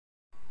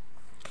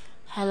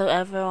Hello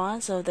everyone.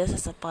 So this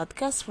is a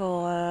podcast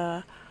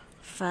for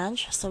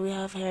French. So we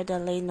have here the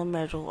les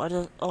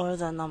numéros or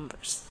the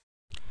numbers.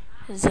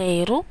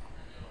 Zero,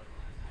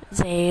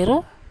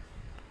 zero,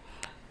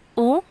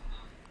 un,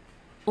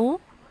 un,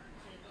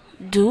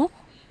 deux,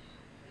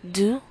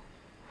 deux,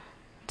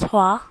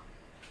 trois,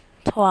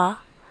 trois,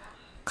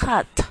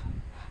 quatre,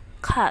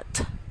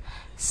 quatre,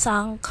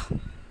 cinq,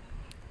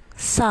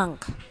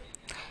 cinq,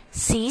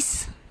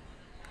 six,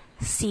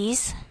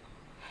 six,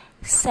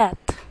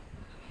 sept,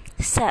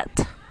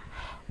 sept,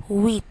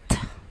 huit,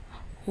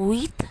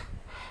 huit,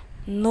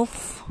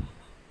 neuf,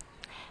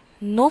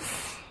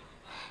 neuf,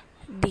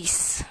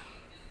 dix,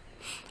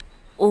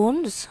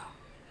 onze,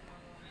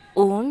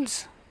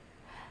 onze,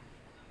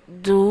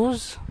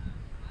 douze,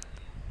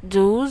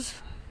 douze,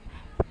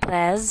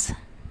 treize,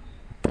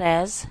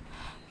 treize,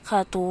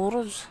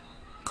 quatorze,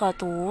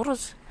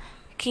 quatorze,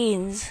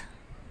 quinze,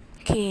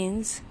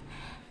 quinze,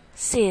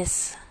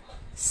 seize,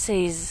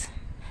 seize,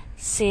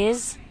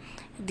 seize,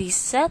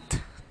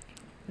 dix-sept,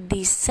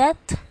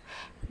 dix-sept,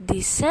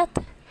 dix-sept,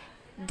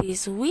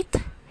 dix-huit,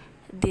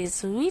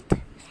 dix-huit,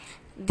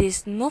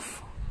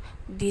 dix-neuf,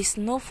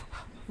 dix-neuf,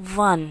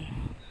 vingt,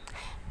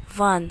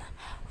 vingt,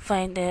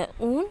 vingt et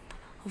un,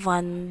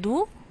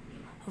 vingt-deux,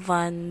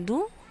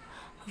 vingt-deux,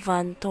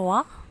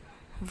 vingt-trois,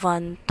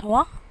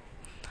 vingt-trois,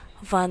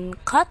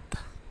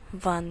 vingt-quatre,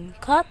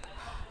 vingt-quatre,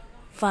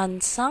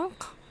 vingt-cinq,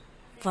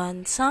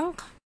 vingt-cinq,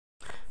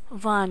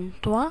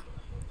 vingt-trois,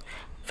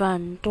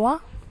 vingt-trois,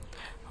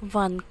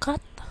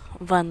 vingt-quatre,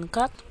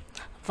 vingt-quatre,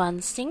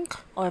 vingt-cinq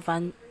or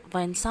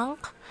vingt-cinq,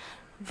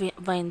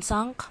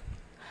 vingt-cinq,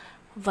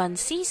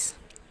 vingt-six,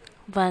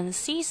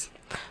 vingt-six,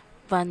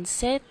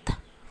 vingt-sept,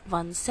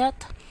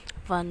 vingt-sept,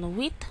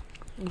 vingt-huit,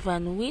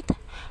 vingt-huit,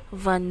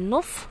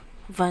 vingt-neuf,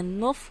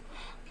 vingt-neuf,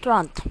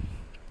 trente,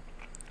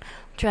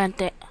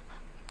 trente,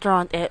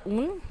 trente et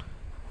un,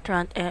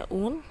 trente et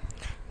un,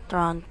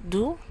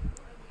 trente-deux,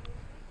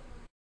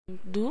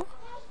 trente-deux,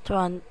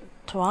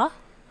 trente-trois,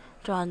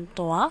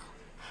 trente-trois,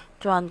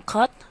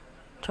 trente-quatre,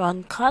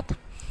 trente-quatre,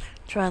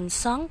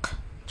 trente-cinq,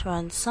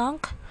 trente-cinq,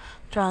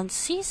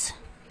 trente-six,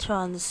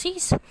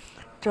 trente-six,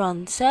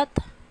 trente-sept,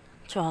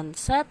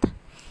 trente-sept,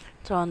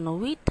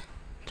 trente-huit,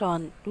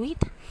 trente-huit,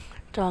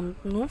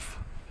 trente-neuf,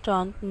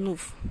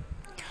 trente-neuf,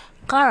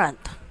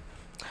 quarante,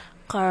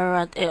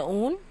 quarante et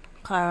un,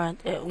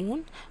 quarante et un,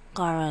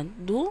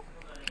 quarante-deux,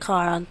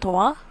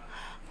 quarante-trois,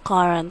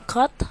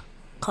 quarante-quatre,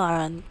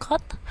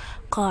 quarante-quatre,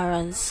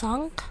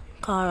 quarante-cinq,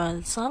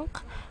 quarante-cinq,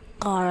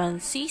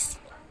 quarante-six,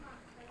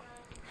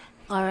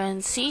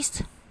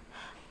 quarante-six,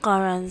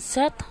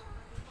 quarante-sept,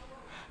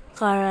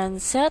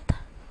 quarante-sept,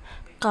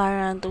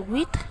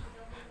 quarante-huit,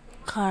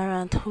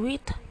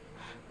 quarante-huit,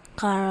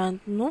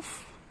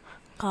 quarante-neuf,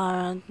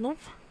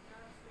 quarante-neuf,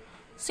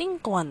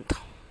 cinquante,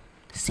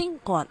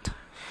 cinquante,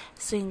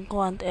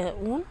 cinquante et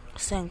un,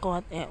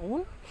 cinquante et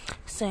un,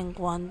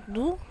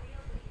 cinquante-deux,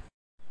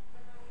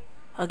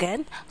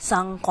 again,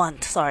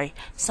 cinquante,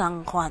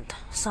 cinquante,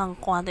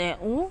 cinquante et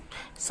un,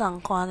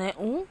 cinquante et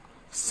un,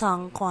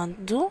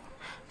 cinquante-deux,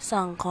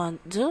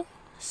 cinquante-deux,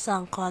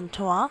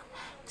 cinquante-trois,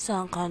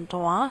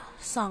 cinquante-trois,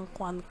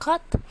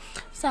 cinquante-quatre,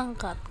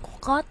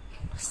 cinquante-quatre,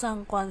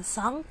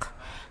 cinquante-cinq,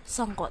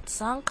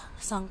 cinquante-cinq,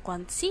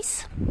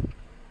 cinquante-six,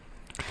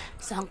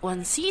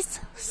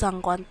 cinquante-six,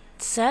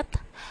 cinquante-sept,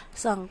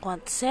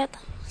 cinquante-sept,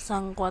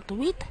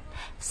 cinquante-huit,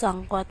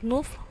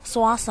 cinquante-neuf,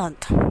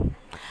 soixante,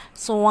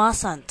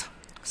 soixante,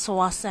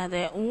 soixante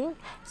et un,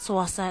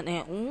 soixante et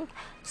un,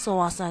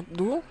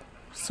 soixante-deux,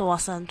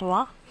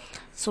 soixante-trois,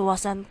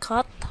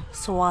 soixante-quatre,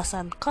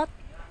 soixante-quatre,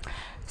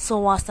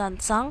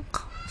 soixante-cinq,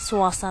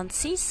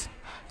 soixante-six,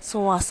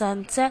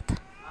 soixante-sept,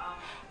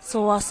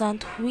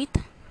 soixante-huit,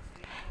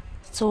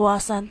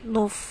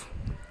 soixante-neuf,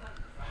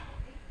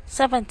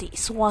 70,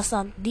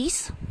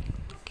 soixante-dix,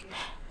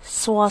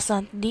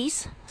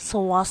 soixante-dix,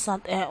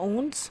 soixante et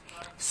onze,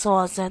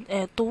 soixante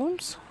et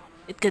onze.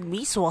 It could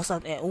be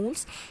soixante et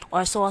onze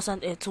or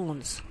soixante et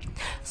onze.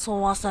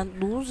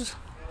 Soixante-douze,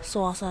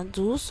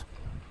 soixante-douze,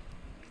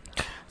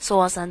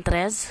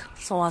 soixante-treize,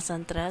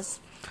 soixante-treize,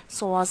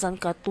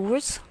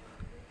 soixante-quatorze,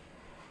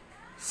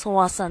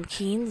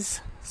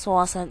 soixante-quinze,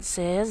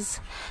 soixante-seize,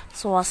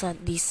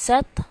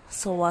 soixante-dix-sept,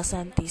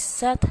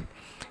 soixante-dix-sept,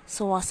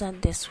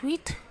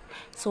 soixante-dix-huit,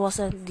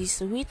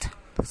 soixante-dix-huit,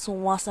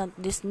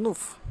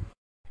 soixante-dix-neuf.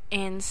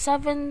 And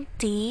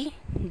 70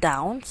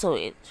 down, so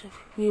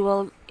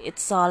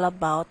it's all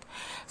about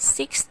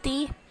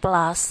 60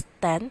 plus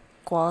 10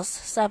 equals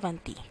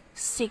 70.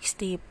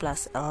 60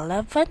 plus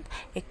 11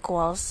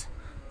 equals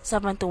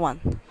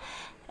 71.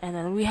 And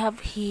then we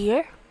have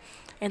here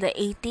in the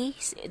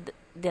 80s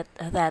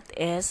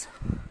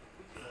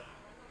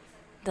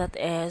that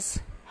is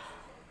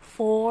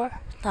 4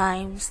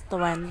 times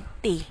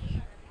 20.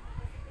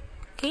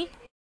 Okay?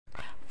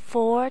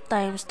 4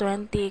 times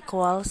 20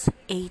 equals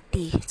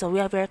 80. So we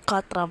have here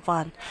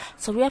katravan.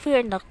 So we have here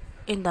in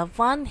the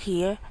van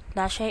here,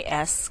 na siya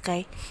S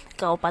kay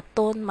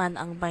kaupaton man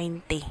ang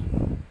 20.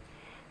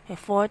 Okay,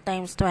 4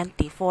 times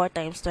 20, 4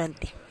 times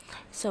 20.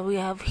 So we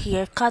have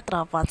here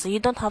katravan. So you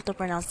don't have to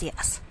pronounce the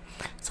S.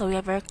 So we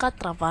have here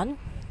katravan,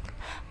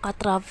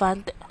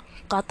 katravan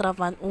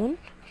un,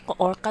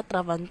 or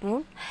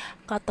katravantun,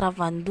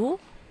 katravandu,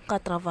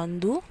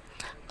 katravandu,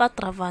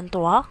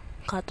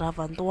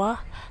 katravantua,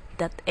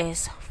 that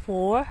is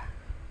 4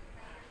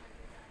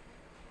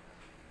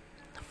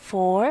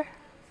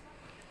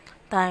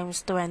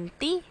 times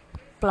 20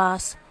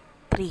 plus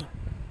 3.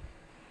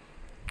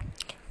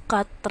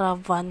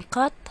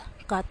 Katravankat,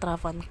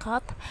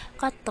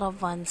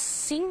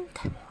 katravansing,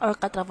 or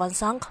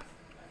katravansang,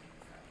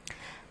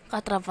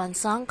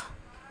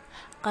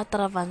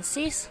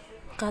 katravansis,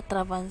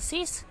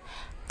 katravanset,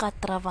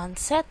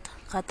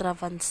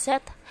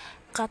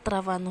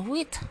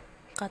 katravanwit,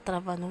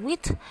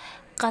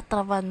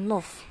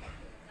 katravannov.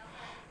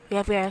 We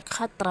have here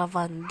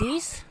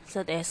katravandis,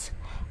 that is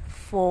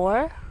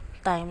 4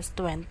 times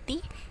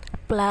 20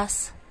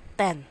 plus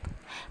 10.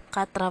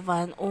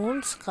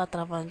 Katravan-uns,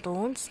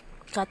 katravandus,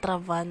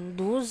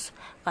 katravantres,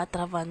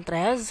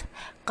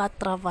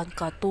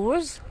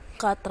 katravan-katurs,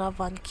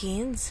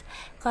 katravan-quins,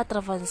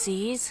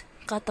 katravan-sis,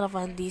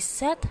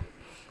 katravandis-set,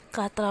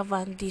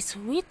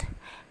 katravandis-huit,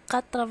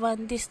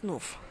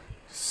 katravandis-nuf.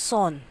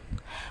 Son.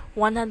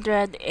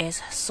 100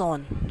 is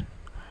son.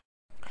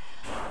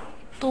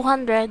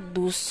 200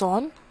 du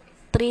son,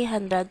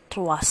 300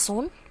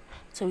 troison.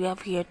 So we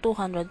have here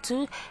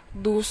 202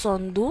 du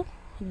son du,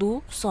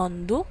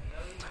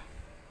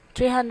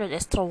 300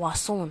 is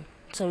troison.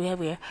 So we have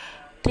here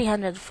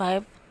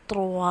 305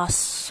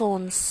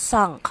 troison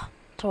sank.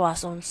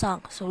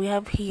 So we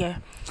have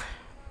here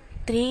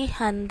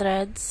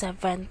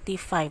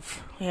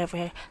 375. We have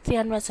here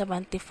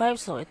 375,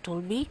 so it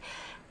will be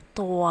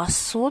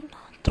troison,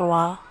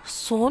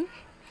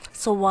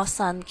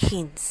 sowasan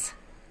kins.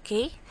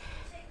 Okay?